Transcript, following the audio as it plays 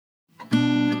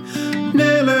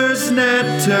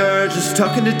Nailers just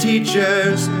talking to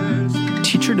teachers.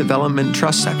 Teacher Development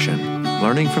Trust section,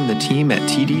 learning from the team at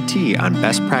TDT on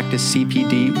best practice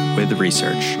CPD with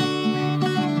research.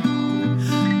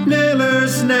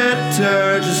 Nailers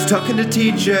just talking to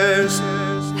teachers.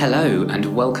 Hello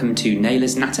and welcome to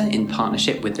Nailers Natter in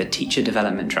partnership with the Teacher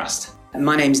Development Trust.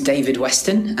 My name's David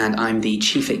Weston and I'm the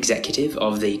Chief Executive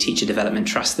of the Teacher Development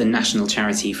Trust, the national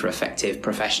charity for effective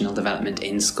professional development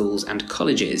in schools and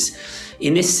colleges.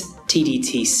 In this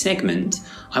TDT segment,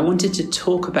 I wanted to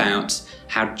talk about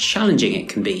how challenging it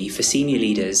can be for senior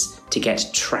leaders to get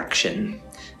traction.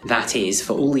 That is,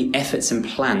 for all the efforts and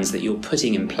plans that you're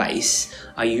putting in place,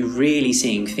 are you really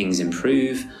seeing things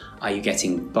improve? Are you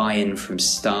getting buy-in from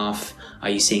staff? Are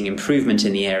you seeing improvement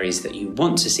in the areas that you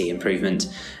want to see improvement?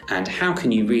 And how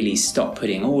can you really stop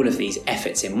putting all of these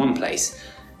efforts in one place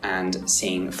and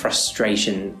seeing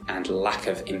frustration and lack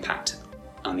of impact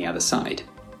on the other side?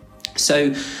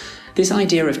 So this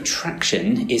idea of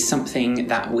traction is something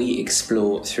that we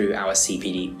explore through our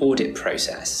CPD audit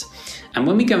process. And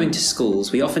when we go into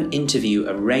schools, we often interview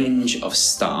a range of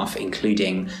staff,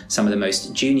 including some of the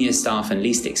most junior staff and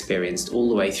least experienced, all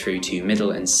the way through to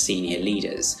middle and senior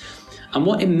leaders. And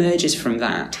what emerges from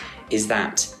that is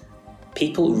that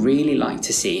people really like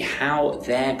to see how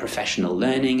their professional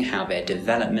learning, how their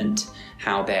development,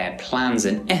 how their plans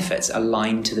and efforts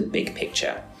align to the big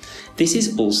picture. This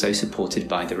is also supported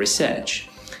by the research.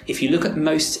 If you look at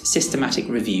most systematic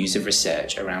reviews of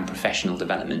research around professional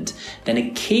development, then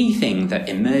a key thing that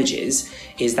emerges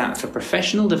is that for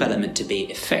professional development to be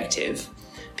effective,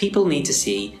 people need to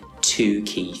see two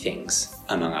key things,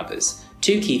 among others.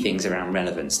 Two key things around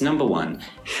relevance. Number one,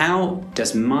 how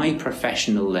does my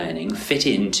professional learning fit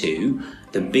into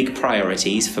the big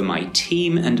priorities for my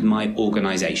team and my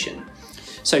organisation?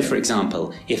 So, for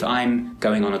example, if I'm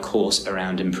going on a course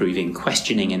around improving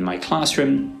questioning in my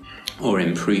classroom, or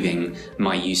improving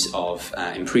my use of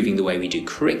improving the way we do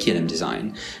curriculum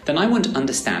design, then I want to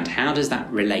understand how does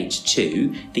that relate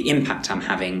to the impact I'm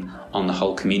having on the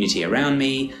whole community around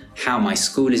me, how my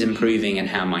school is improving and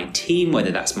how my team,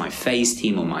 whether that's my phase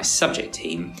team or my subject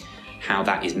team, how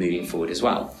that is moving forward as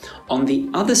well. On the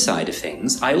other side of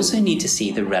things, I also need to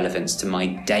see the relevance to my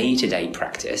day-to-day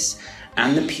practice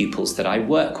and the pupils that I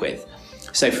work with.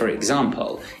 So for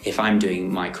example, if I'm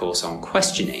doing my course on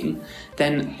questioning,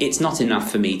 then it's not enough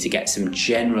for me to get some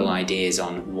general ideas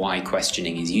on why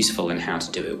questioning is useful and how to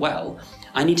do it well.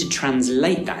 I need to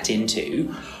translate that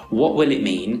into what will it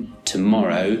mean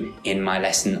tomorrow in my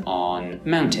lesson on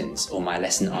mountains, or my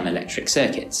lesson on electric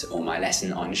circuits, or my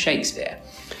lesson on Shakespeare.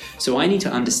 So I need to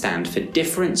understand for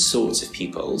different sorts of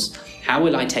pupils, how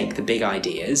will I take the big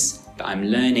ideas that I'm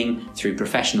learning through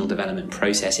professional development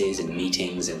processes and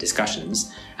meetings and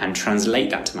discussions and translate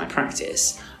that to my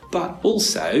practice, but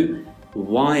also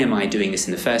why am I doing this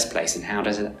in the first place and how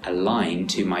does it align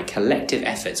to my collective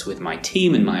efforts with my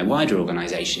team and my wider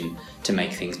organisation to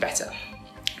make things better.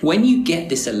 When you get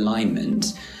this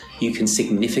alignment, you can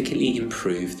significantly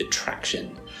improve the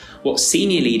traction. What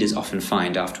senior leaders often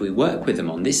find after we work with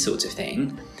them on this sort of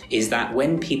thing is that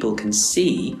when people can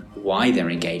see why they're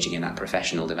engaging in that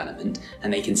professional development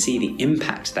and they can see the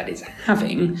impact that it's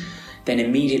having, then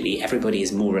immediately everybody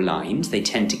is more aligned. They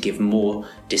tend to give more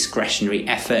discretionary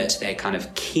effort. They're kind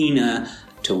of keener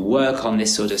to work on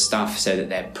this sort of stuff so that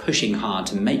they're pushing hard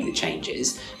to make the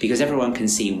changes because everyone can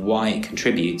see why it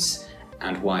contributes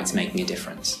and why it's making a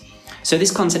difference. So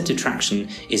this concept of traction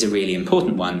is a really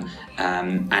important one,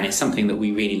 and it's something that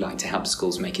we really like to help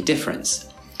schools make a difference.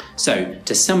 So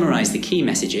to summarise the key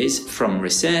messages from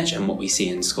research and what we see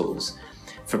in schools,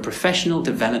 for professional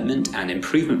development and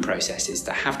improvement processes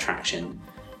to have traction,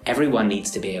 everyone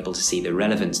needs to be able to see the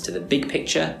relevance to the big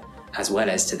picture as well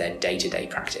as to their day-to-day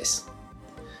practice.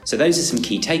 So those are some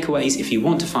key takeaways. If you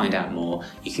want to find out more,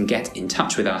 you can get in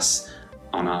touch with us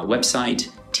on our website,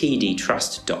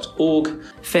 tdtrust.org.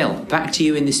 Phil, back to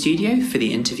you in the studio for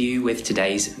the interview with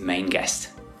today's main guest.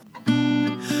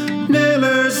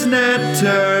 Nailers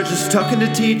just talking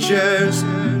to teachers.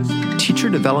 Teacher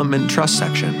Development Trust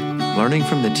section, learning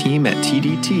from the team at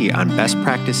TDT on best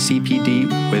practice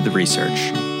CPD with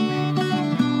research.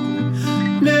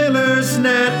 Nailers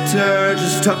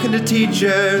just talking to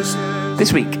teachers.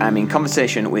 This week I'm in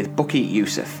conversation with Bucky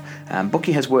Youssef.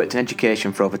 Bucky has worked in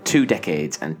education for over 2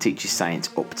 decades and teaches science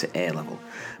up to A level.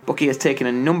 Bucky has taken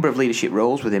a number of leadership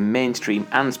roles within mainstream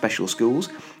and special schools,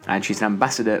 and she's an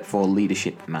ambassador for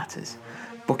Leadership Matters.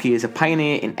 Bucky is a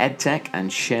pioneer in EdTech and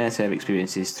shares her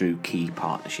experiences through key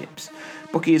partnerships.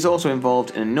 Bucky is also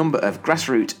involved in a number of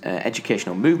grassroots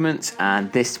educational movements,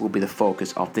 and this will be the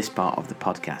focus of this part of the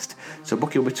podcast. So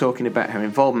Bucky will be talking about her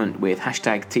involvement with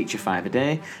hashtag Teacher 5 a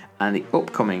Day and the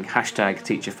upcoming hashtag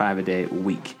Teacher 5 a Day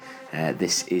week.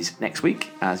 This is next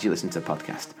week as you listen to the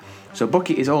podcast. So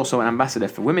Bucky is also an ambassador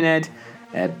for Women Ed,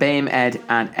 BAME Ed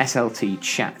and SLT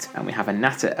Chat, and we have a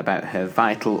natter about her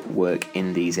vital work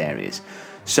in these areas.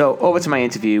 So over to my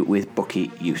interview with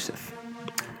Bucky Youssef.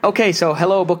 Okay, so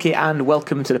hello Bucky and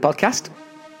welcome to the podcast.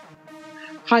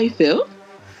 Hi Phil.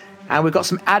 And we've got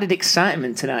some added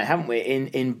excitement tonight, haven't we,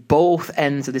 in both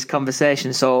ends of this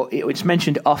conversation. So we just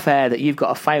mentioned off air that you've got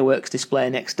a fireworks display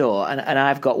next door, and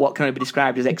I've got what can only be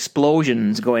described as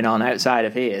explosions going on outside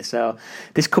of here. So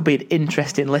this could be an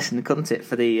interesting listen, couldn't it,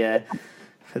 for the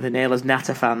Nailers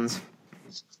Natter fans?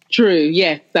 True,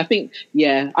 yes. I think,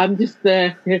 I'm just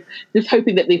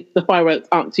hoping that the fireworks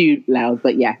aren't too loud,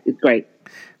 but yeah, it's great.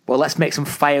 Well, let's make some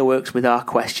fireworks with our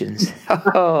questions.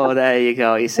 Oh, there you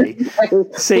go, you see.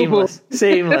 Seamless.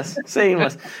 Oh.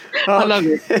 I love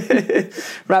it.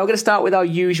 Right, we're going to start with our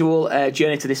usual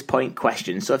journey to this point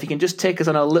question. So if you can just take us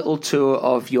on a little tour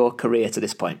of your career to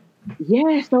this point.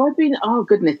 Yeah, so I've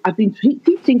been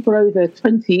teaching for over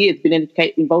 20 years, been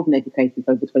involved in education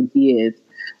for over 20 years.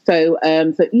 So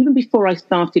even before I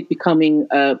started becoming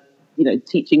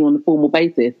teaching on a formal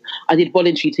basis, I did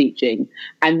voluntary teaching,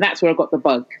 and that's where I got the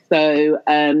bug. So,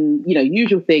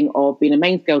 usual thing of being a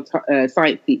main scale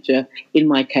science teacher in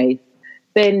my case,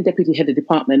 then deputy head of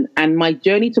department, and my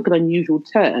journey took an unusual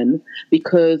turn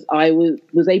because I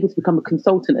was able to become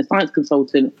a science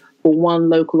consultant for one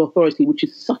local authority, which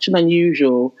is such an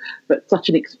unusual but such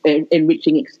an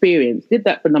enriching experience. Did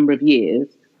that for a number of years,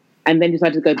 and then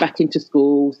decided to go back into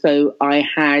school. So I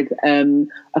had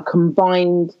a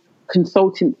combined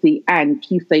consultancy and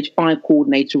Key Stage 5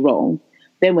 coordinator role,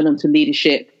 then went on to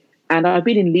leadership, and I've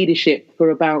been in leadership for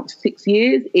about 6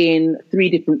 years in 3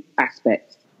 different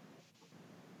aspects.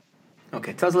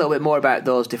 Okay, tell us a little bit more about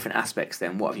those different aspects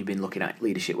then. What have you been looking at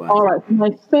leadership-wise? All right, so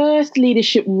my first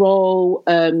leadership role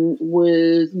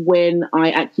was when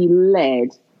I actually led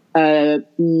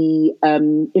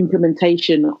the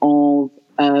implementation of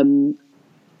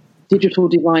digital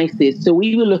devices. So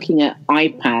we were looking at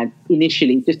iPad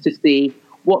initially just to see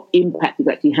what impact it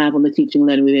actually have on the teaching and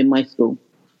learning within my school.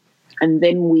 And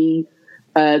then we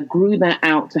grew that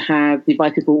out to have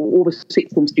devices for all the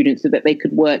sixth form students so that they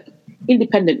could work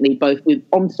independently, both with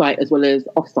on-site as well as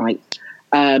off-site.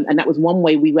 And that was one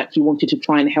way we actually wanted to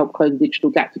try and help close the digital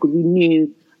gap, because we knew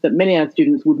that many of our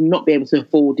students would not be able to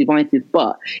afford devices,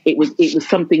 but it was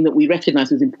something that we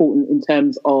recognised as important in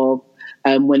terms of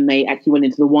when they actually went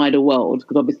into the wider world,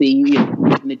 because obviously we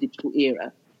live in a digital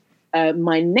era.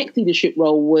 My next leadership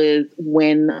role was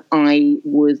when I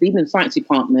was leading the science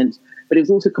department, but it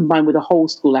was also combined with a whole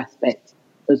school aspect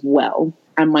as well.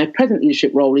 And my present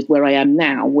leadership role is where I am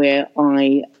now, where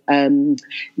I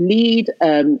lead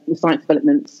the science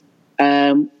developments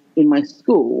in my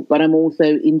school, but I'm also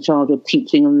in charge of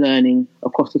teaching and learning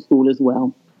across the school as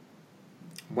well.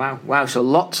 Wow. So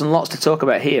lots and lots to talk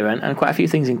about here, and quite a few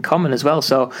things in common as well.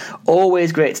 So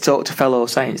always great to talk to fellow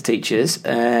science teachers,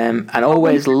 and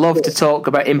always love to talk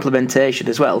about implementation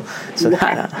as well. So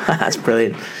that's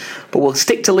brilliant. But we'll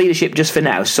stick to leadership just for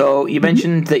now. So you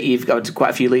mentioned that you've got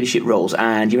quite a few leadership roles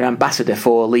and you're an ambassador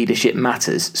for Leadership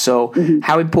Matters. So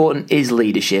how important is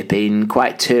leadership in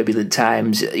quite turbulent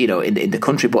times, in the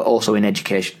country, but also in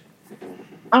education?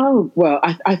 Oh, well,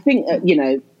 I think,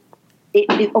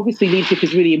 it obviously leadership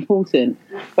is really important,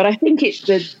 but I think it's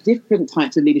the different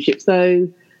types of leadership. So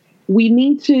we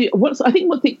need to, what's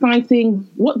exciting,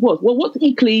 what's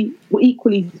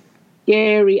equally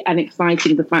scary and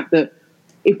exciting, the fact that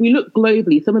if we look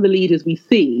globally, some of the leaders we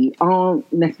see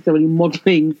aren't necessarily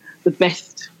modeling the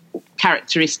best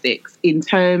characteristics in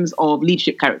terms of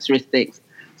leadership characteristics.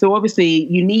 So obviously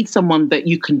you need someone that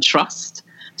you can trust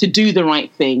to do the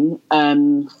right thing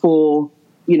for,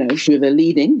 who they're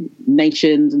leading,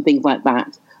 nations and things like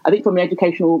that. I think from an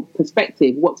educational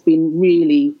perspective, what's been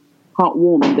really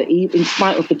heartwarming that in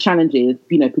spite of the challenges,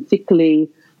 particularly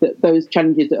those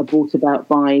challenges that are brought about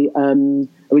by a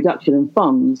reduction in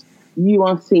funds, you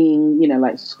are seeing,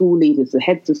 like school leaders, the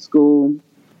heads of school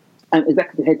and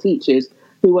executive head teachers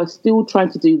who are still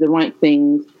trying to do the right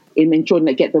things in ensuring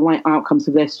they get the right outcomes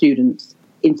for their students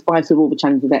in spite of all the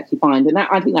challenges they actually find. And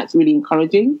I think that's really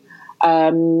encouraging.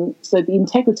 So the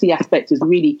integrity aspect is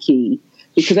really key,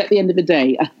 because at the end of the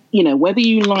day, whether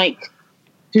you like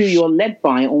who you're led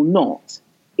by or not,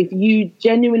 if you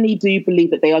genuinely do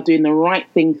believe that they are doing the right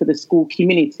thing for the school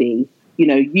community,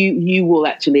 you will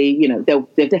actually, they'll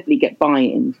definitely get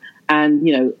buy-in, and,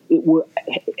 it will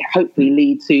hopefully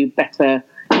lead to better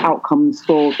outcomes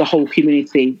for the whole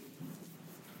community.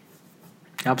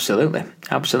 Absolutely.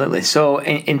 So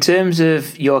in terms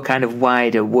of your kind of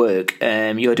wider work,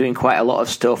 you're doing quite a lot of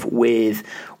stuff with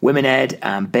Women Ed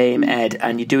and BAME Ed,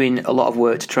 and you're doing a lot of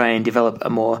work to try and develop a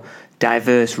more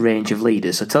diverse range of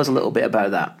leaders. So tell us a little bit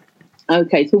about that.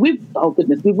 Okay, so with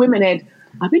Women Ed,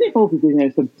 I've been involved with Women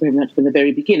Ed very much from the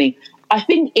very beginning. I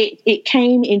think it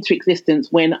came into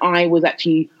existence when I was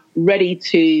actually ready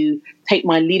to take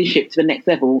my leadership to the next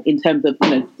level in terms of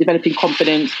developing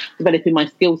confidence, developing my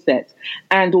skill sets,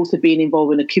 and also being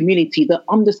involved in a community that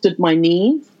understood my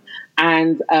needs.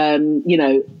 And there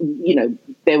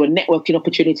were networking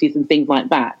opportunities and things like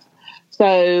that.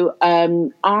 So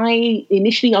I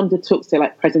initially undertook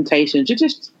presentations,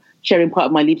 just sharing part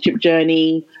of my leadership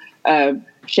journey,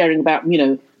 sharing about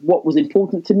what was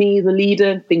important to me as a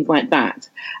leader, things like that.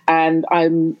 And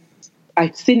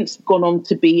I've since gone on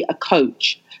to be a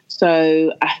coach.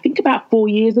 So I think about 4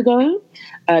 years ago,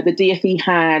 the DFE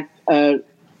had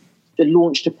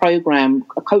launched a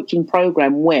coaching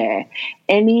program where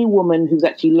any woman who's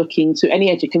actually any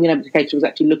educator was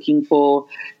actually looking for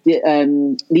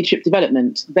leadership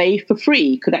development, they for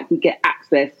free could actually get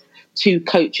access to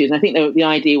coaches. And I think the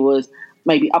idea was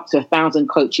maybe up to 1,000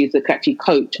 coaches that could actually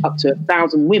coach up to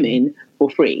 1,000 women for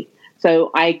free.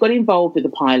 So I got involved with the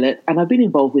pilot, and I've been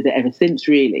involved with it ever since,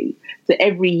 really. So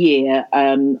every year,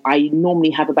 I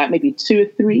normally have about maybe 2 or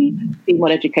 3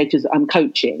 female educators I'm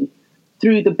coaching.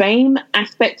 Through the BAME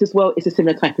aspect as well, it's a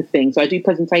similar type of thing. So I do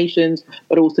presentations,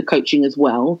 but also coaching as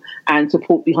well, and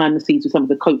support behind the scenes with some of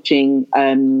the coaching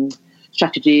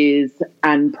strategies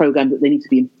and programs that they need to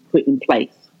be put in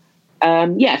place.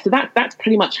 So that's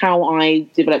pretty much how I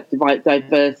develop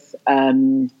diverse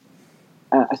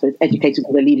educators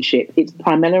for their leadership. It's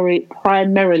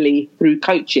primarily through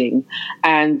coaching,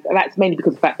 and that's mainly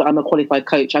because of the fact that I'm a qualified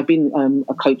coach. I've been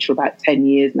a coach for about 10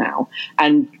 years now,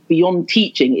 and beyond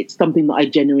teaching, it's something that I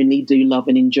genuinely do love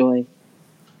and enjoy.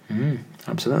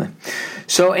 Absolutely.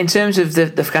 So in terms of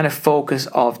the kind of focus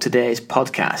of today's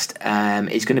podcast,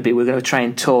 we're going to try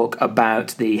and talk about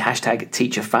the hashtag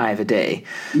Teacher5A.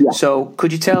 Yeah. So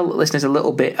could you tell listeners a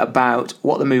little bit about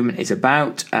what the movement is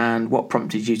about and what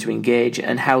prompted you to engage,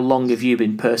 and how long have you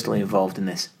been personally involved in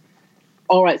this?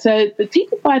 All right. So the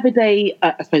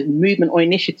Teacher5A, movement or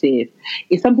initiative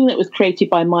is something that was created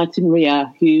by Martin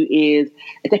Ria, who is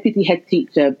a deputy head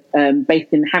teacher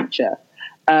based in Hampshire,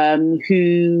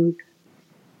 who,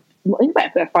 I think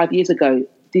about 5 years ago,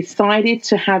 decided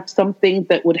to have something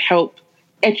that would help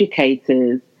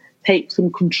educators take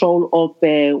some control of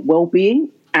their well-being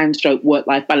and stroke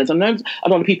work-life balance. I know a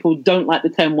lot of people don't like the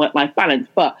term work-life balance,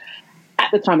 but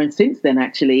at the time and since then,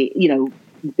 actually,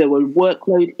 there were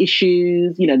workload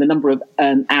issues. The number of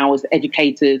hours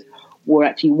educators were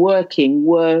actually working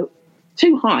were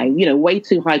too high, way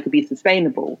too high to be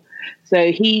sustainable.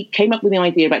 So he came up with the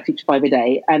idea about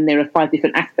Teacher5A, and there are 5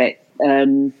 different aspects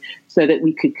so that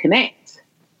we could connect,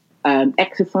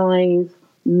 exercise,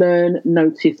 learn,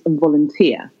 notice, and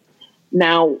volunteer.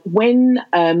 Now, when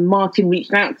Martin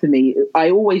reached out to me,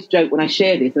 I always joke when I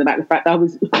share this about the fact that I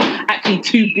was actually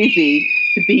too busy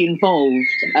to be involved.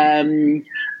 And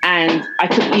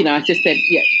I just said,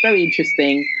 yeah, very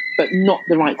interesting, but not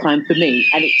the right time for me.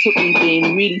 And it took me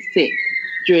being really sick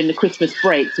during the Christmas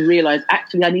break to realise,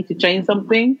 actually, I need to change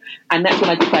something. And that's when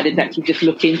I decided to actually just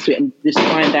look into it and just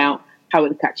find out how it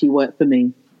would actually work for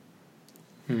me.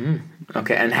 Mm-hmm.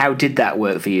 Okay, and how did that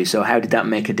work for you? So how did that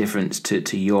make a difference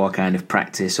to your kind of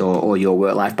practice or your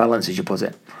work-life balance, as you put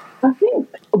it? I think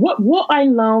what I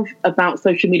love about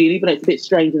social media, even though it's a bit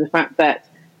strange, is the fact that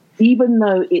even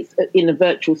though it's in a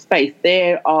virtual space,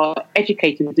 there are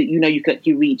educators that you can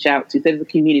actually reach out to. So there's a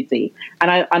community,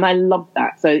 and I love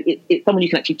that. So it's someone you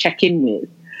can actually check in with.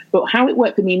 But how it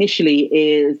worked for me initially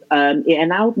is it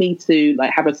allowed me to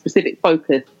have a specific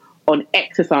focus on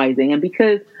exercising, and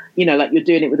because you're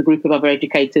doing it with a group of other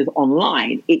educators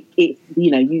online,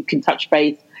 you can touch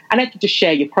base and actually just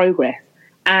share your progress.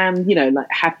 And,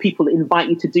 have people invite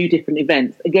you to do different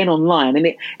events, again, online. And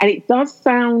it does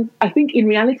sound, I think in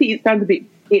reality, it sounds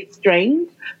it's strange,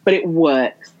 but it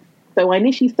works. So I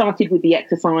initially started with the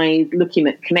exercise, looking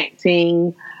at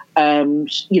connecting,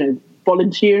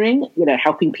 volunteering,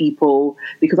 helping people,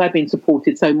 because I've been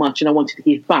supported so much and I wanted to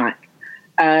give back.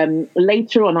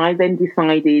 Later on, I then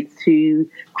decided to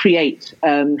create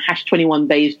Hash 21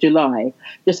 Days July,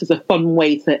 just as a fun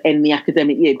way to end the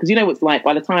academic year. Because what it's like,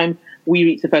 by the time we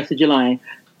reach the 1st of July,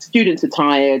 students are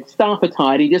tired, staff are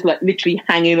tired, you're just literally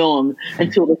hanging on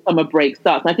until the summer break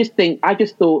starts. And I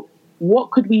just thought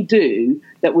what could we do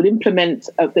that would implement,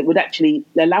 that would actually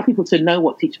allow people to know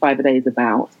what Teacher 5 a Day is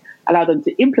about, allow them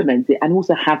to implement it, and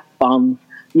also have fun.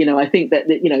 I think that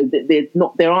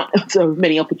there aren't so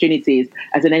many opportunities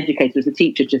as an educator, as a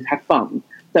teacher, to have fun.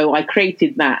 So I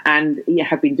created that, and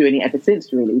have been doing it ever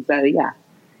since, really. So yeah.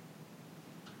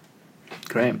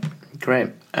 Great.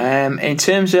 In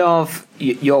terms of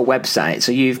your website,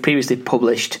 so you've previously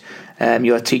published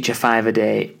your Teacher 5 a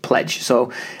Day pledge.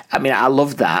 So, I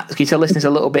love that. Can you tell listeners a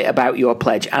little bit about your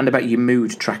pledge and about your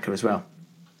mood tracker as well?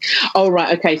 Oh,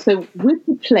 right. Okay. So with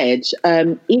the pledge,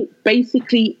 it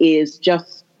basically is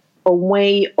just a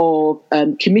way of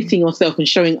committing yourself and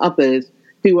showing others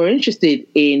who are interested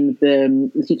in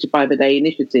the Teacher 5 a Day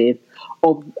initiative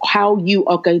of how you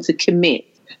are going to commit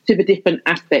to the different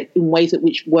aspects in ways at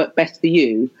which work best for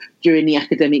you during the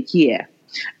academic year.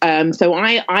 So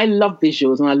I love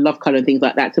visuals and I love colour and things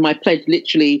like that. So my pledge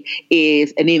literally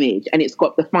is an image, and it's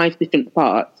got the 5 different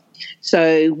parts.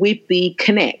 So with the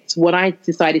Connect, what I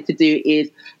decided to do is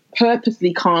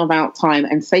purposely carve out time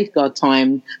and safeguard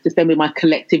time to spend with my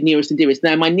collective nearest and dearest.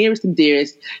 Now, my nearest and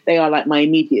dearest, they are like my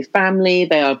immediate family.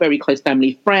 They are very close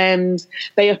family friends.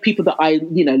 They are people that I,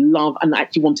 love and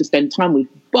actually want to spend time with.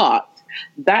 But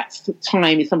that's the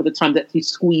time is some of the time that's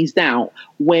squeezed out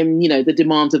when, the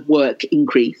demands of work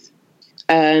increase.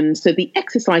 So the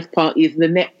exercise part is the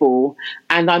netball,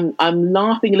 and I'm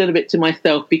laughing a little bit to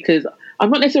myself because I'm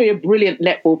not necessarily a brilliant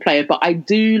netball player, but I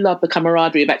do love the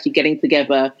camaraderie of actually getting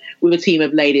together with a team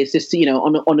of ladies, just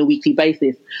on a weekly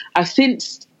basis. I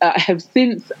have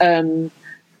since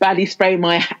badly sprained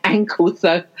my ankle,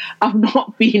 so I've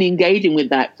not been engaging with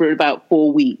that for about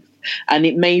 4 weeks. And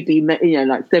it may be,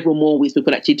 like several more weeks we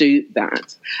could actually do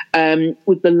that.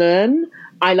 With the Learn,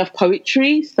 I love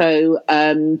poetry. So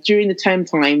during the term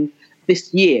time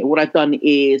this year, what I've done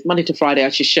is Monday to Friday, I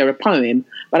should share a poem,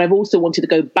 but I've also wanted to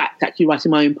go back to actually writing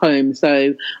my own poem.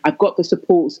 So I've got the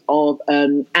support of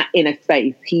at Inner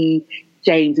Space.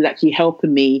 James, is actually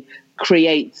helping me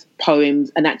create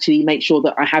poems and actually make sure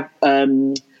that I have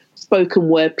spoken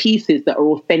word pieces that are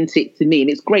authentic to me.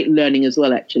 And it's great learning as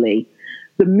well, actually.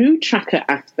 The mood tracker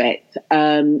aspect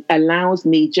allows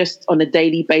me just on a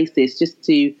daily basis just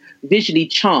to visually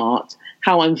chart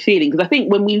how I'm feeling. Because I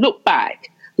think when we look back,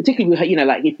 particularly,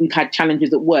 like if we've had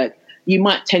challenges at work, you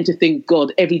might tend to think,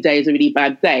 God, every day is a really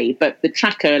bad day. But the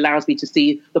tracker allows me to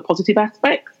see the positive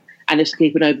aspects and just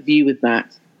keep an overview with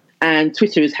that. And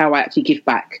Twitter is how I actually give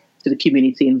back to the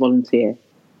community and volunteer.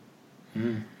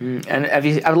 Mm-hmm. And have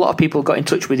a lot of people got in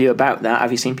touch with you about that?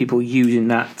 Have you seen people using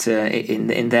that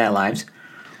in their lives?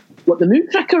 What, the mood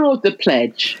tracker or the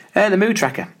pledge? The mood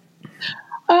tracker.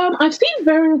 I've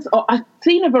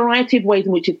seen a variety of ways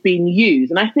in which it's been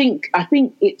used, and I think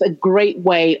it's a great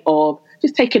way of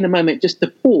just taking a moment just to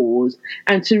pause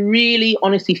and to really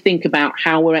honestly think about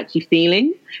how we're actually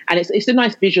feeling. And it's a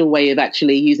nice visual way of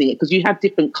actually using it because you have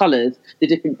different colours, the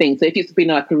different things. So if it's been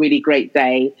like a really great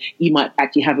day, you might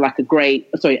actually have like a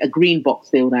green box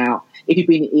filled out. If you've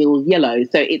been ill, yellow.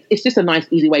 So it's just a nice,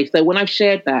 easy way. So when I've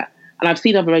shared that, and I've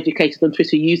seen other educators on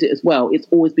Twitter use it as well, it's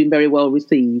always been very well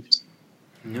received.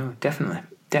 No, definitely.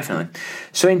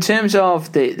 So in terms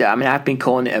of I've been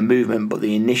calling it a movement, but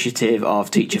the initiative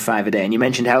of Teacher 5 a Day, and you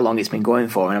mentioned how long it's been going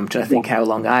for, and I'm trying to think how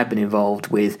long I've been involved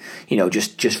with,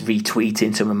 just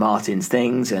retweeting some of Martin's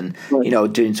things and,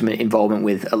 doing some involvement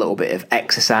with a little bit of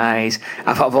exercise.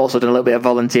 I've also done a little bit of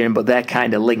volunteering, but they're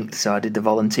kind of linked. So I did the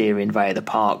volunteering via the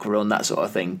park run, that sort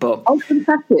of thing. But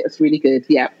fantastic. That's really good.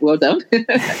 Yeah, well done.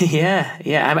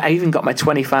 Yeah. I even got my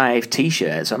 25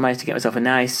 T-shirt, so I managed to get myself a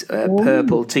nice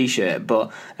purple T-shirt, but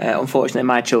unfortunately,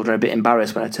 my children are a bit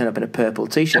embarrassed when I turn up in a purple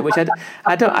T-shirt, which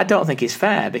I don't think is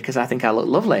fair because I think I look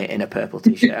lovely in a purple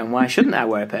T-shirt, and why shouldn't I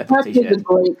wear a purple T-shirt? It's a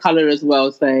great colour as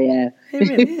well, so yeah. It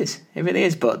really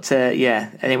is. But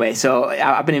anyway, so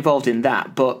I've been involved in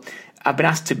that, but I've been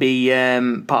asked to be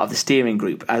part of the steering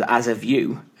group as of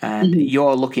you. And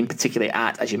you're looking particularly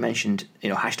at, as you mentioned,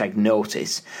 hashtag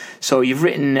notice. So you've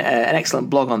written an excellent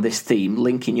blog on this theme,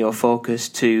 linking your focus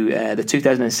to the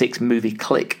 2006 movie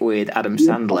Click with Adam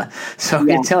Sandler. So can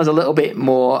you tell us a little bit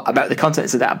more about the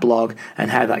contents of that blog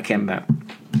and how that came about?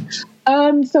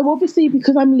 So obviously,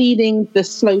 because I'm leading the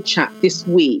Slow Chat this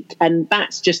week, and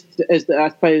that's just, as I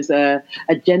suppose, a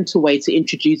gentle way to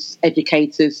introduce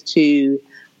educators to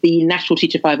the National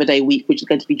Teacher 5 a Day week, which is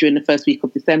going to be during the first week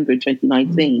of December in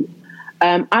 2019.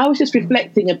 I was just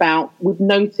reflecting about, with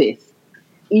notice,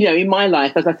 in my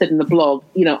life, as I said in the blog,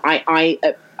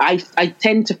 I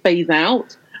tend to phase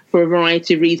out for a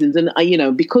variety of reasons. And,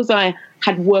 because I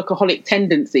had workaholic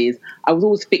tendencies, I was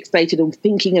always fixated on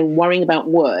thinking and worrying about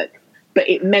work. but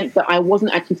it meant that I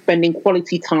wasn't actually spending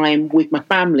quality time with my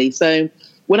family. So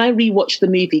when I rewatched the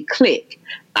movie Click,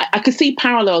 I could see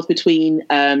parallels between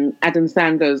Adam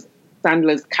Sandler's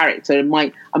character and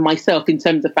myself in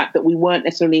terms of the fact that we weren't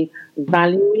necessarily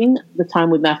valuing the time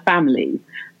with our family.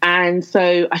 And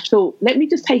so I thought, let me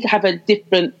have a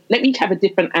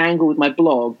different angle with my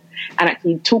blog and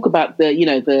actually talk about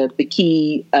the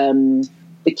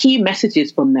key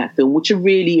messages from that film, which are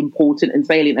really important and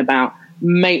salient about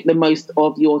make the most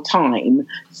of your time,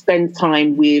 spend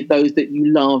time with those that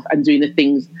you love and doing the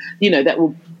things, that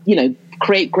will,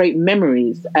 create great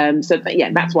memories. That's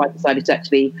why I decided to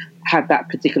actually have that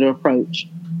particular approach.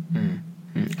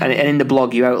 And in the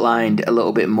blog, you outlined a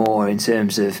little bit more in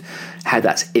terms of how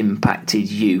that's impacted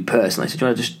you personally. So do you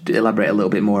want to just elaborate a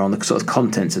little bit more on the sort of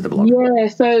contents of the blog? Yeah,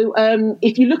 so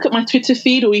if you look at my Twitter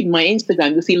feed or even my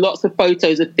Instagram, you'll see lots of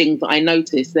photos of things that I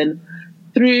noticed. And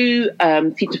through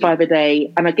Teacher 5 a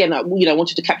Day, and again, I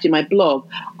wanted to capture my blog,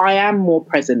 I am more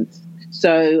present.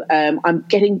 So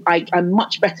I'm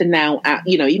much better now at,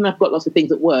 even I've got lots of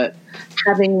things at work,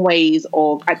 having ways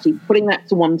of actually putting that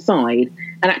to one side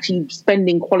and actually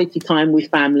spending quality time with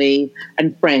family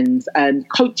and friends. And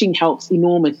coaching helps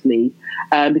enormously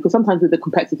because sometimes with the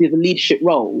complexity of the leadership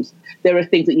roles, there are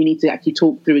things that you need to actually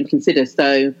talk through and consider.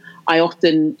 So I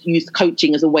often use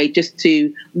coaching as a way just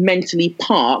to mentally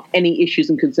park any issues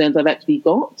and concerns I've actually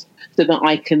got, so that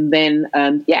I can then,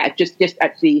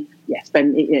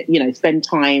 spend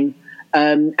time,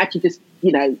 actually just,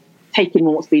 taking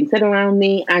what's being said around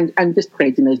me and just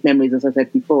creating those memories, as I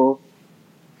said before.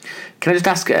 Can I just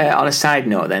ask on a side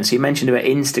note then, so you mentioned about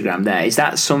Instagram there, is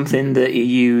that something that you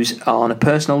use on a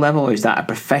personal level, or is that a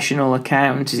professional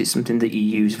account? Is it something that you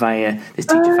use via this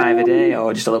Teacher 5 a Day,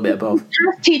 or just a little bit of both?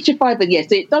 Teacher 5 a Day, yes,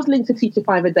 so it does link to Teacher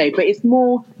 5 a Day, but it's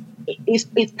more,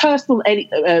 it's personal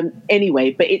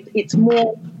anyway, but it's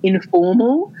more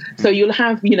informal. So you'll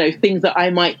have, things that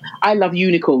I love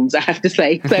unicorns, I have to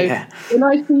say. So when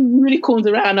I see unicorns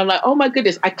around, I'm like, oh my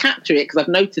goodness, I capture it because I've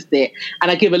noticed it.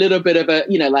 And I give a little bit of a,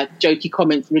 jokey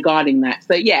comments regarding that.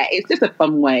 So yeah, it's just a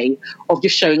fun way of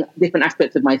just showing different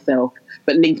aspects of myself,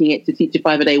 but linking it to Teacher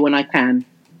 5 a Day when I can.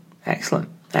 Excellent.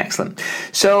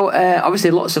 So obviously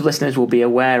lots of listeners will be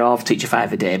aware of Teacher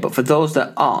 5 a Day, but for those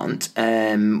that aren't,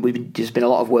 there's been a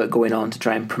lot of work going on to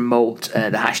try and promote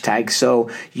the hashtag. So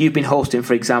you've been hosting,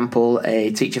 for example,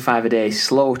 a Teacher 5 a Day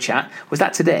slow chat. Was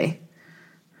that today?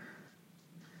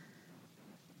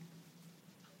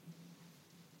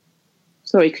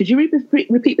 Sorry, could you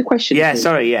repeat the question? Yeah, please?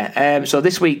 sorry, yeah. So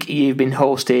this week you've been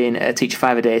hosting a Teacher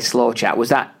 5 a Day slow chat.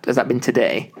 Has that been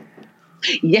today?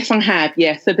 Yes, I have.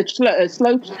 Yeah, so the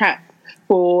slow chat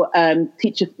for the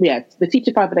Teacher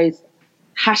 5 a Day's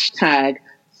hashtag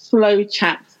slow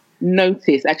chat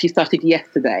notice actually started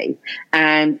yesterday,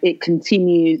 and it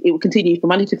will continue from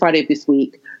Monday to Friday of this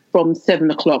week from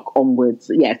 7:00 onwards.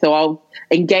 Yeah, so I'll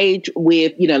engage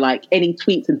with any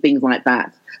tweets and things like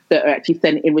that are actually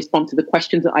sent in response to the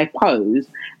questions that I pose.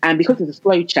 And because it's a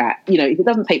slow chat, if it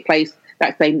doesn't take place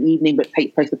that same evening but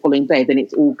takes place the following day, then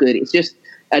it's all good. It's just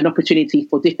an opportunity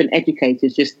for different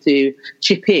educators just to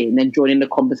chip in and join in the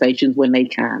conversations when they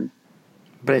can.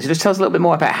 But just tell us a little bit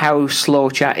more about how slow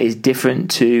chat is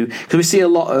different to, because we see a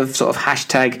lot of sort of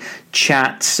hashtag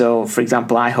chats. So, for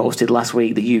example, I hosted last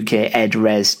week the UK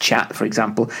EdRes chat, for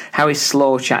example. How is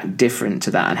slow chat different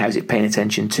to that, and how is it paying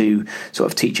attention to sort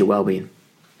of teacher wellbeing?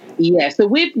 Yeah, so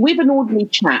with an ordinary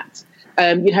chat,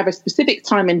 you have a specific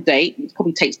time and date. It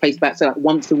probably takes place about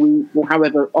once a week or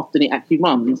however often it actually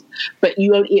runs. But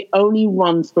it only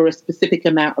runs for a specific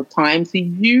amount of time. So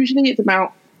usually it's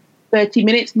about 30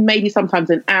 minutes, maybe sometimes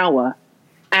an hour.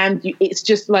 And it's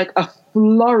just like a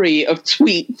flurry of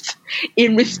tweets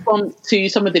in response to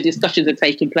some of the discussions that are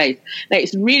taking place. Now,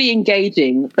 it's really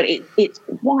engaging, but it's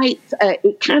quite,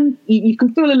 you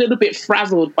can feel a little bit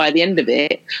frazzled by the end of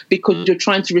it because you're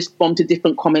trying to respond to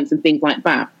different comments and things like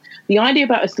that. The idea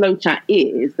about a slow chat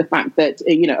is the fact that,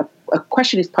 a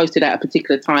question is posted at a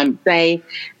particular time of day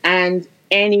and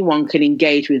anyone can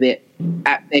engage with it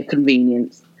at their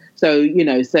convenience. So,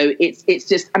 so it's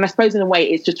just, and I suppose in a way,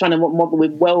 it's just trying to model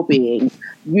with well-being.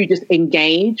 You just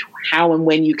engage how and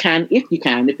when you can, if you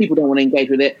can. If people don't want to engage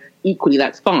with it, equally,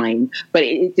 that's fine. But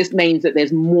it just means that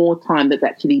there's more time that's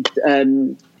actually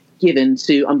given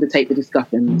to undertake the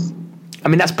discussions. I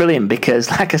mean, that's brilliant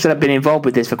because, like I said, I've been involved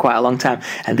with this for quite a long time,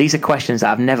 and these are questions that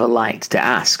I've never liked to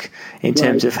ask in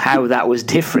terms of how that was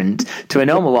different to a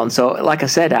normal one. So, like I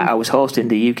said, I was hosting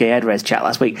the UK EdRes chat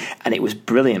last week, and it was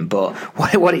brilliant. But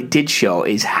what it did show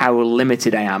is how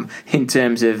limited I am in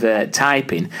terms of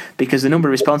typing, because the number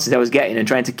of responses I was getting and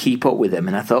trying to keep up with them.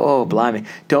 And I thought, oh, blimey,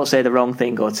 don't say the wrong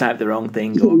thing or type the wrong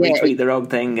thing or retweet the wrong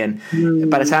thing. And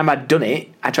by the time I'd done it,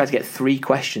 I tried to get 3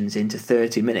 questions into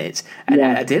 30 minutes. And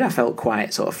I felt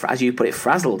quite sort of, as you put it,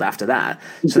 frazzled after that.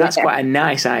 So that's quite a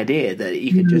nice idea that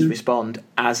you can just respond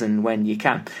as and when you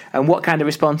can. And what kind of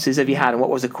responses have you had? And what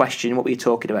was the question? What were you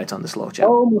talking about on the Slow Chat?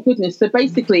 Oh, my goodness. So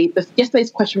basically,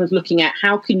 yesterday's question was looking at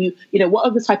how can you, what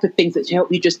are the type of things that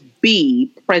help you just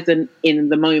be present in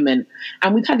the moment?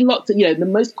 And we've had lots of, the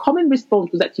most common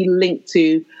response was actually linked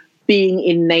to being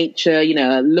in nature,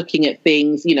 looking at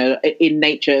things, in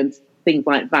nature and things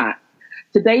like that.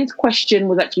 Today's question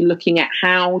was actually looking at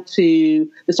the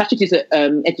strategies that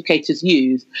educators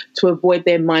use to avoid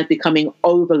their minds becoming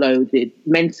overloaded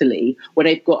mentally when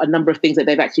they've got a number of things that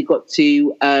they've actually got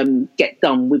to get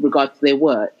done with regard to their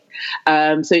work.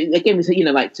 So again, we say,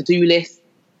 like to-do lists.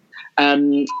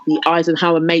 The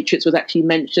Eisenhower matrix was actually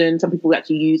mentioned. Some people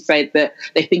actually said that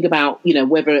they think about,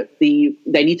 whether they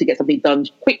need to get something done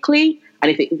quickly, and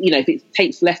if it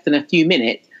takes less than a few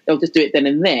minutes, they'll just do it then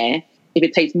and there. If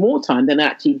it takes more time, then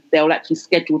they'll actually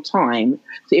schedule time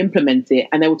to implement it.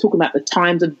 And they were talking about the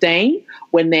times of day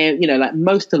when they're,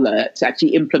 most alert to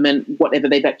actually implement whatever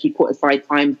they've actually put aside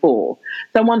time for.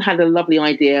 Someone had a lovely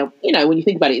idea, when you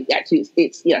think about it, actually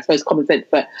it's I suppose common sense,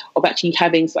 but of actually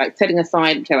having, setting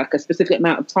aside a specific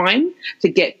amount of time to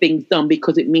get things done,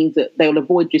 because it means that they'll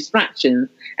avoid distractions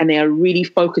and they are really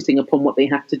focusing upon what they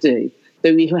have to do.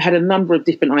 So we had a number of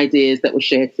different ideas that were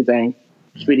shared today.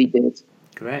 It's really good.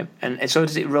 Great. And so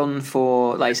does it run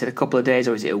for, like you said, a couple of days,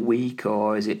 or is it a week,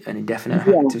 or is it an indefinite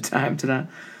amount of time to that?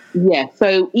 Yeah,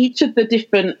 so each of the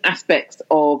different aspects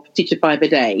of Teacher 5 a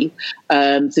Day,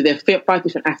 so there are 5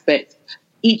 different aspects,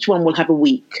 each one will have a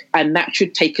week, and that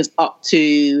should take us up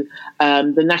to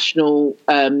the national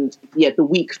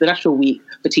week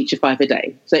for Teacher 5 a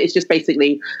Day. So it's just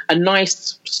basically a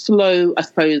nice, slow, I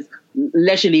suppose,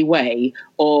 leisurely way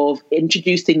of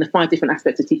introducing the 5 different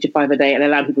aspects of Teacher 5 a Day and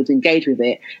allowing people to engage with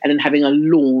it, and then having a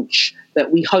launch that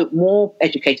we hope more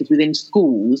educators within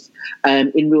schools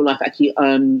in real life actually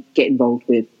get involved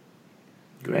with.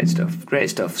 Great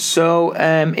stuff. So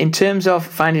in terms of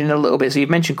finding a little bit, so you've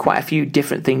mentioned quite a few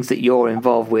different things that you're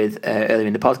involved with earlier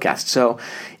in the podcast. So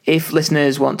if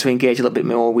listeners want to engage a little bit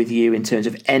more with you in terms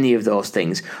of any of those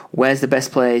things, where's the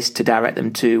best place to direct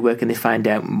them to? Where can they find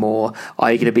out more?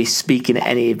 Are you going to be speaking at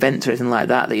any events or anything like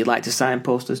that you'd like to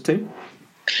signpost us to?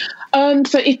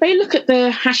 So if they look at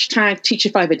the hashtag Teacher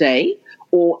 5 a Day,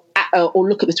 or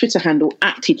look at the Twitter handle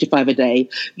at Teacher 5 a Day,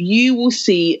 you will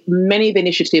see many of the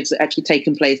initiatives that are actually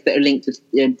taken place that are linked to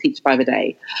Teacher 5 a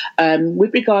Day.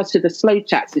 With regards to the Slow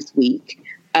Chats this week,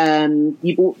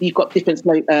 you've got different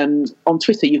on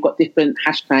Twitter. You've got different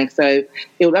hashtags. So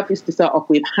it will obviously start off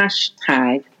with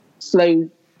hashtag Slow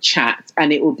Chat,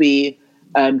 and it will be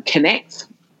connect,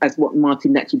 as what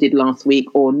Martin actually did last week,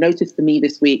 or Notice for Me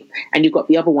this week, and you've got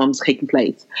the other ones taking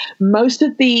place. Most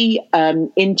of the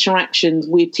interactions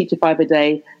with Teacher 5 a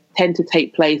Day tend to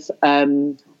take place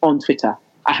on Twitter,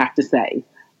 I have to say.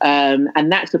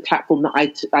 And that's the platform that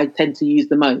I tend to use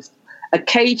the most.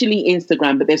 Occasionally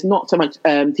Instagram, but there's not so much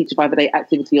Teacher 5 a Day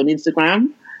activity on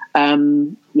Instagram.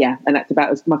 And that's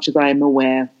about as much as I am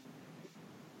aware.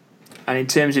 And in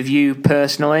terms of you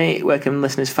personally, where can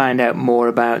listeners find out more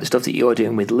about the stuff that you're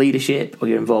doing with leadership or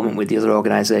your involvement with the other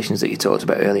organisations that you talked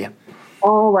about earlier?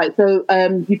 All right. So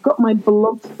you've got my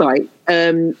blog site.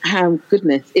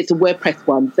 It's a WordPress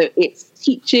one. So it's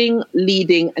teaching,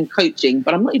 leading and coaching,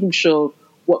 but I'm not even sure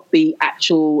what the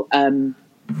actual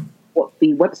what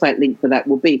the website link for that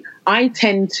will be. I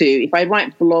tend to, if I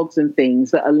write blogs and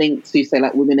things that are linked to, say,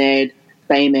 like Women Ed,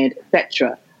 BAME Ed,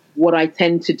 etc., what I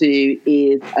tend to do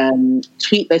is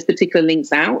tweet those particular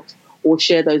links out or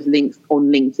share those links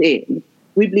on LinkedIn.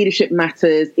 With Leadership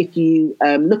Matters, if you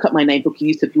look up my name, Bookie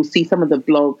Yusuf, you'll see some of the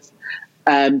blogs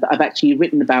that I've actually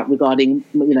written about regarding,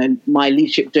 my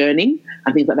leadership journey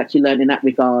and things I've actually learned in that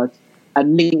regard.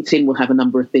 And LinkedIn will have a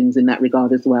number of things in that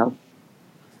regard as well.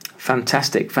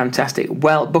 Fantastic.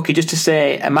 Well, Bookie, just to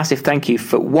say a massive thank you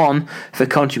for 1, for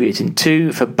contributing,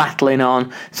 2, for battling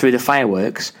on through the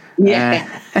fireworks. Yeah.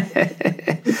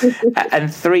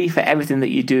 And 3, for everything that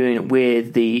you're doing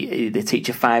with the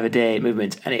Teacher 5 a Day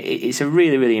movement. And it's a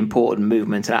really, really important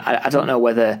movement. And I don't know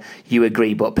whether you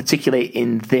agree, but particularly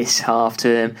in this half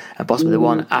term and possibly the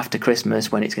one after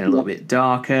Christmas when it's getting a little bit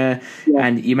darker. Yeah.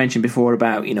 And you mentioned before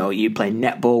about, you playing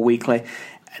netball weekly.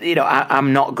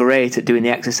 I'm not great at doing the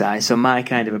exercise, so my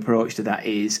kind of approach to that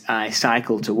is I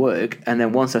cycle to work, and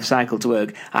then once I've cycled to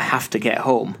work, I have to get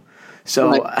home.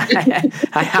 So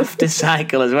I have to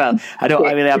cycle as well. I don't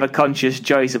really have a conscious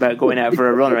choice about going out for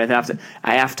a run or anything.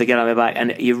 I have to get on my bike,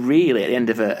 and you really, at the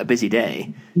end of a busy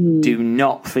day, do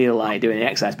not feel like doing the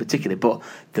exercise particularly, but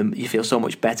you feel so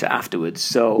much better afterwards.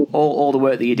 So all the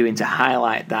work that you're doing to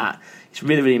highlight that, it's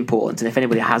really, really important. And if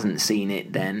anybody hasn't seen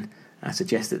it, then I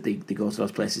suggest that they go to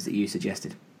those places that you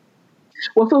suggested.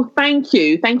 Well, Phil, thank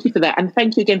you for that, and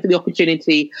thank you again for the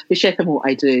opportunity to share some of what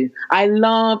I do. I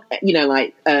love,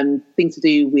 things to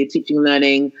do with teaching and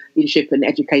learning, leadership, and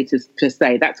educators per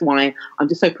se. That's why I'm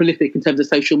just so prolific in terms of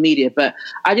social media. But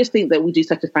I just think that we do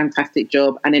such a fantastic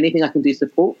job, and anything I can do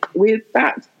support with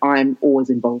that, I'm always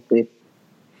involved with.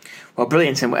 Well,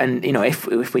 brilliant, and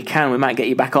if we can, we might get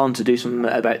you back on to do some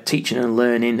about teaching and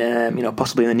learning,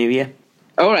 possibly in the new year.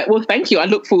 All right. Well, thank you. I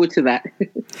look forward to that.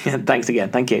 Thanks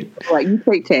again. Thank you. All right. You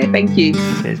take care. Thank you.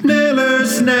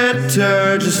 Naylor's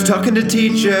Netter, just talking to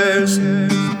teachers.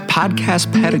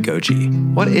 Podcast pedagogy.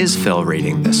 What is Phil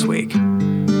reading this week?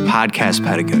 Podcast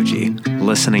pedagogy.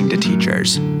 Listening to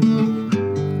teachers.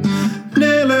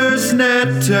 Naylor's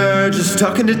Netter, just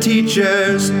talking to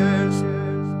teachers.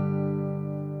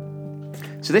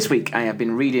 So this week I have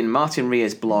been reading Martin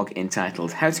Rea's blog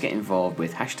entitled How to Get Involved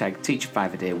with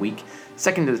 #Teach5A-Week,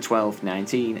 2nd of the 12th,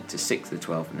 19 to 6th of the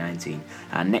 12th, 19,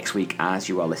 and next week as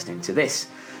you are listening to this.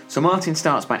 So Martin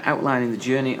starts by outlining the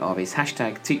journey of his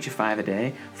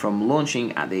 #Teacher5A-Day from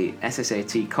launching at the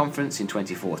SSAT conference in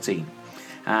 2014.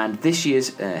 And this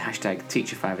year's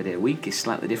 #Teacher5A-Day week is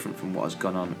slightly different from what has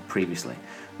gone on previously.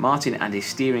 Martin and his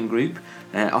steering group,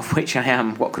 of which I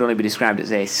am what could only be described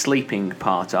as a sleeping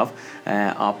part of,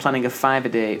 are planning a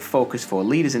 5-a-day focus for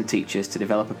leaders and teachers to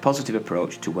develop a positive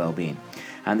approach to well-being.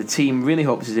 And the team really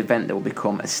hopes this event that will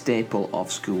become a staple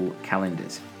of school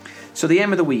calendars. So the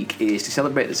aim of the week is to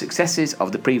celebrate the successes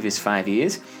of the previous 5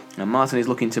 years, and Martin is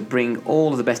looking to bring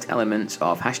all of the best elements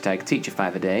of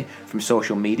 #Teacher5A-Day from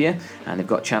social media, and they've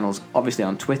got channels obviously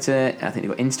on Twitter, I think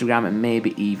they've got Instagram and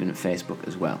maybe even Facebook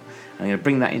as well. And they're going to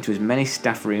bring that into as many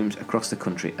staff rooms across the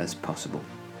country as possible.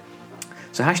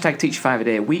 So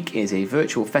 #Teacher5A-Day week is a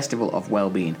virtual festival of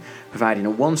wellbeing, providing a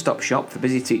one-stop shop for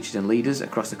busy teachers and leaders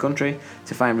across the country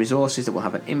to find resources that will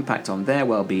have an impact on their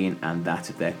wellbeing and that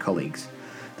of their colleagues.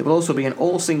 There will also be an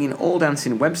all-singing,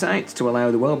 all-dancing website to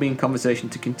allow the wellbeing conversation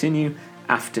to continue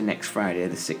after next Friday,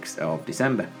 the 6th of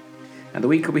December. And the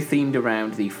week will be themed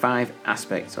around the 5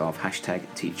 aspects of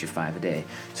 #Teacher5A-Day.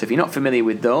 So if you're not familiar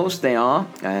with those, they are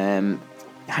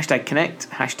 #Connect,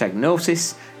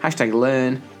 #Notice,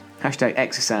 #Learn,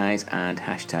 #Exercise, and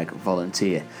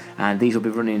 #Volunteer. And these will be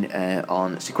running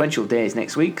on sequential days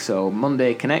next week. So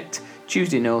Monday Connect,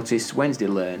 Tuesday Notice, Wednesday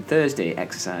Learn, Thursday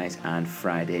Exercise, and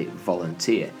Friday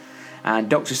Volunteer. And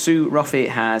Dr. Sue Roffey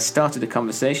has started the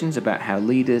conversations about how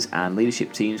leaders and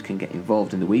leadership teams can get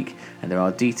involved in the week, and there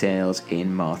are details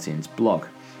in Martin's blog.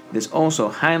 There's also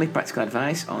highly practical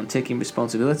advice on taking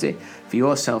responsibility for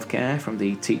your self-care from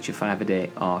the Teacher5A-Day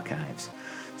archives.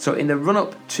 So in the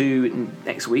run-up to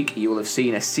next week, you will have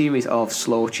seen a series of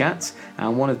slow chats,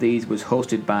 and one of these was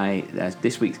hosted by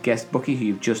this week's guest, Bucky, who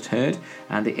you've just heard,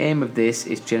 and the aim of this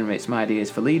is to generate some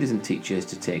ideas for leaders and teachers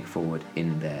to take forward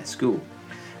in their school.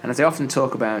 And as I often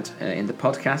talk about in the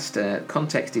podcast,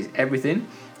 context is everything,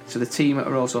 so the team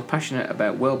are also passionate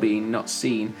about well-being not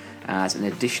seen as an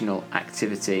additional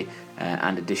activity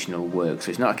and additional work. So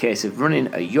it's not a case of running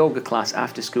a yoga class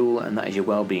after school and that is your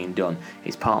well-being done.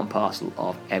 It's part and parcel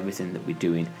of everything that we're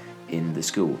doing in the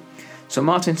school. So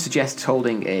Martin suggests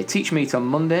holding a teach meet on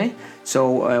Monday.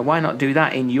 So why not do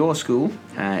that in your school,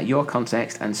 your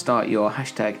context, and start your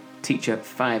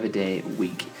 #Teacher5A-Day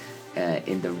week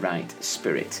in the right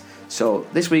spirit. So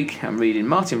this week I'm reading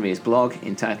Martin Rea's blog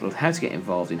entitled How to Get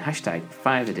Involved in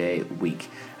 #5A-Day week,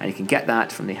 and you can get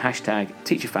that from the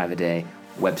 #Teacher5A-Day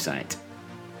website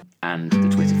and the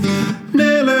Twitter feed.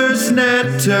 Naylor's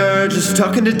Netter, just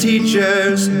talking to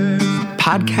teachers.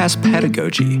 Podcast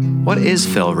pedagogy. What is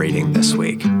Phil reading this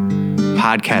week?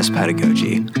 Podcast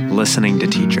pedagogy. Listening to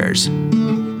teachers.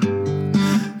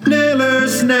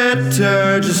 Naylor's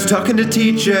Netter, just talking to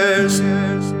teachers.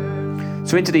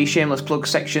 So into the shameless plug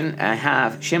section, I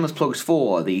have shameless plugs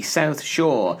for the South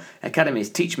Shore Academy's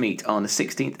Teach Meet on the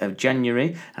 16th of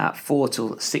January at 4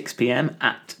 till 6 p.m.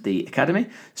 at the Academy.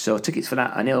 So tickets for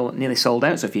that are nearly sold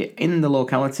out. So if you're in the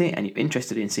locality and you're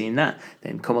interested in seeing that,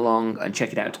 then come along and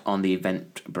check it out on the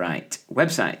Eventbrite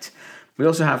website. We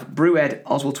also have Brew Ed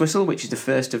Oswald Twistle, which is the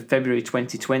 1st of February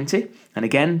 2020. And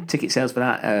again, ticket sales for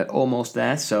that are almost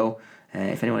there. So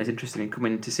If anyone is interested in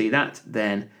coming to see that,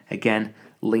 then again,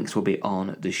 links will be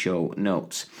on the show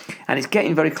notes. And it's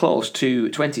getting very close to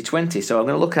 2020, so I'm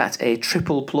going to look at a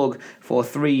triple plug for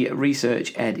 3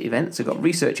 Research Ed events. I've got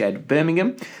Research Ed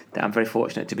Birmingham that I'm very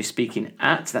fortunate to be speaking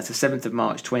at. That's the 7th of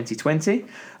March 2020.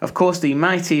 Of course, the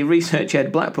mighty Research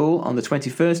Ed Blackpool on the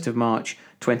 21st of March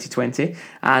 2020.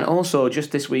 And also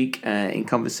just this week in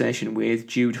conversation with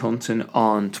Jude Hunton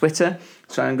on Twitter.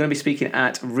 So I'm going to be speaking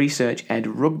at Research Ed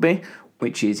Rugby,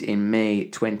 which is in May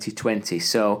 2020.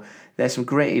 So there's some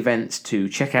great events to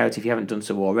check out if you haven't done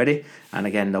so already. And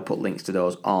again, they'll put links to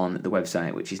those on the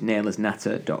website, which is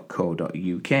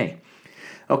nailersnatter.co.uk.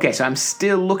 Okay, so I'm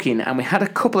still looking, and we had a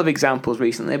couple of examples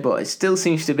recently, but it still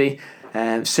seems to be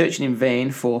searching in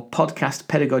vain for podcast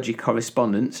pedagogy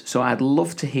correspondence. So I'd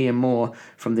love to hear more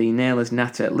from the Nailers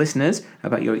Natter listeners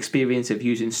about your experience of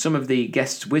using some of the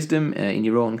guests' wisdom in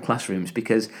your own classrooms,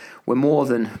 because we're more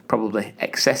than probably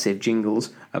excessive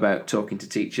jingles about talking to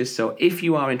teachers. So if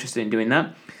you are interested in doing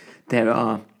that, there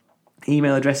are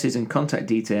email addresses and contact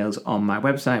details on my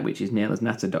website, which is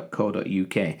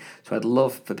nailersnatter.co.uk. So I'd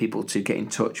love for people to get in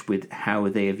touch with how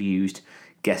they have used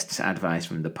guests' advice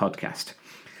from the podcast.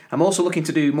 I'm also looking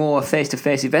to do more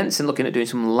face-to-face events and looking at doing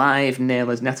some live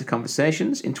Nailers Natter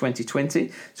conversations in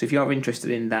 2020. So if you're interested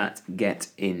in that, get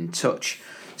in touch.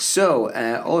 So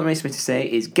all that remains for me to say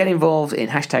is get involved in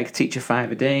hashtag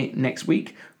Teacher5A next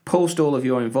week. Post all of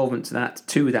your involvement to that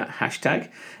hashtag,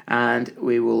 and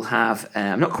we will have,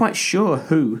 I'm not quite sure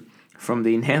who from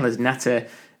the Nailers Natter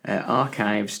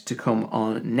archives to come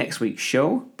on next week's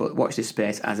show, but watch this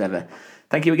space as ever.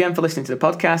 Thank you again for listening to the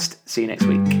podcast. See you next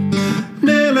week.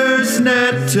 Nailers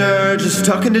Natter, just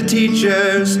talking to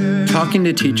teachers. Talking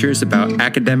to teachers about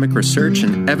academic research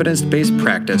and evidence-based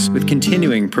practice with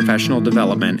continuing professional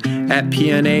development at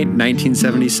PNA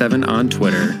 1977 on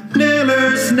Twitter.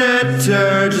 Nailers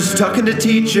Natter, just talking to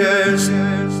teachers.